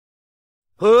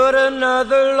Put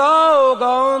another log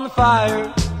on the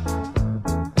fire.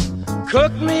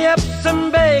 Cook me up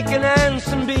some bacon and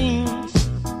some beans,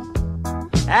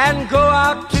 and go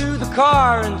out to the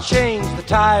car and change the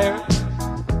tire.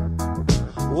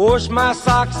 Wash my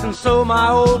socks and sew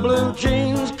my old blue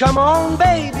jeans. Come on,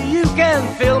 baby, you can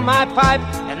fill my pipe,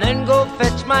 and then go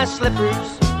fetch my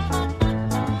slippers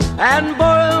and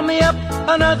boil me up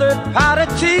another pot of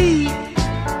tea.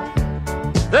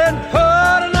 Then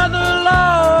put another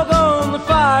log on the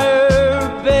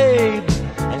fire, babe,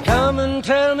 and come and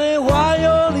tell me why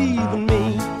you're leaving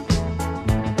me.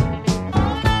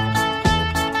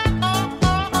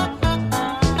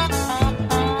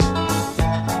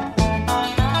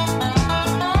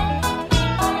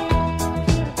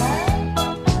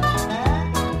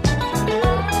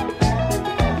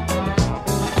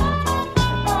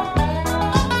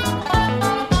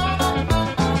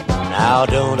 Now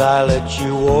don't I let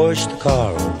you wash the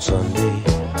car on Sunday?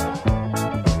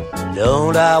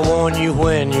 Don't I warn you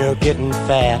when you're getting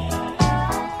fat?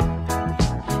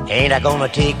 Ain't I gonna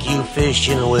take you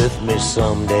fishing with me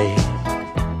someday?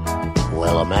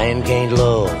 Well, a man can't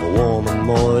love a woman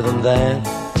more than that.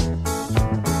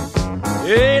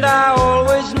 Ain't I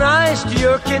always nice to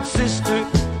your kid sister?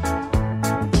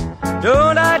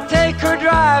 Don't I take her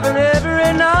driving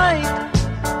every night?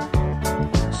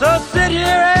 So sit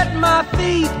here at my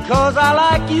feet, 'cause I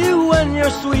like you when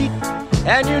you're sweet,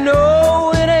 and you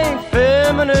know it ain't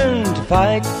feminine to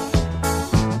fight.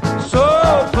 So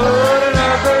put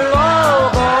another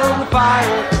log on the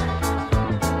fire.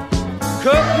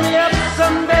 Cook me up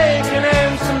some bacon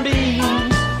and some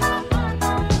beans.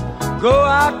 Go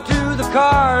out to the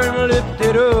car and lift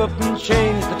it up and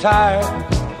change the tire.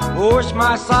 Wash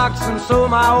my socks and sew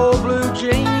my old blue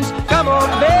jeans. Come on,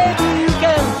 baby, you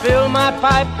can fill my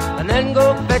pipe, and then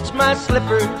go fetch my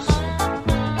slippers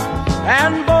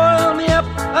and boil me up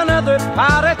another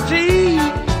pot of tea.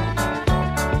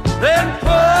 Then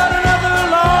put another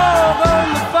log on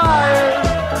the fire,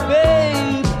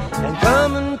 babe, and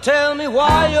come and tell me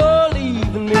why you're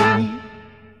leaving me.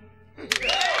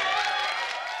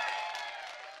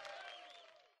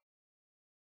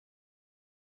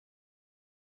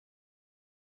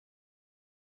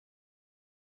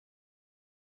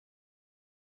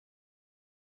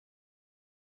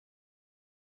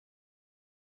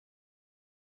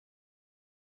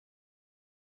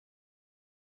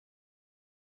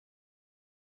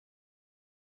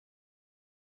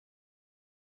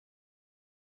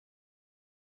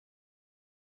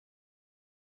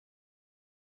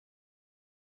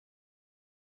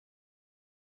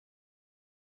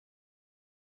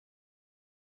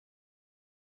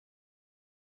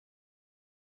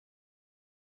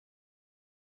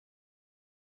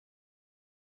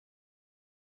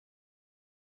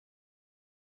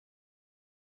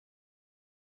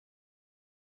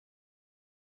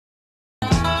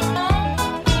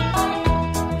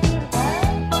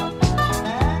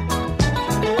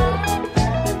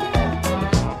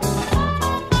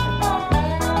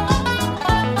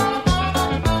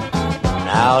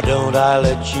 Now don't I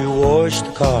let you wash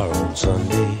the car on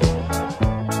Sunday?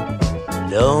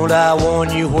 Don't I warn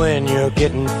you when you're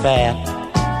getting fat?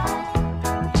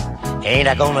 Ain't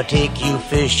I gonna take you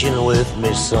fishing with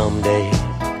me someday?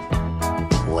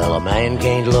 Well, a man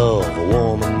can't love a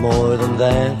woman more than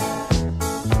that.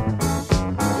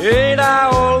 Ain't I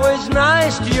always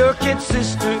nice to your kid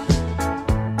sister?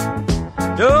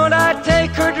 Don't I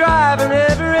take her driving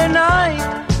every night?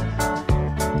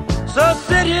 So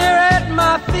sit here at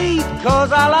my feet,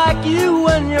 'cause I like you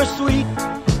when you're sweet,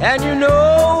 and you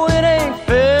know it ain't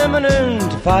feminine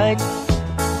to fight.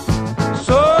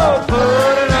 So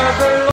put another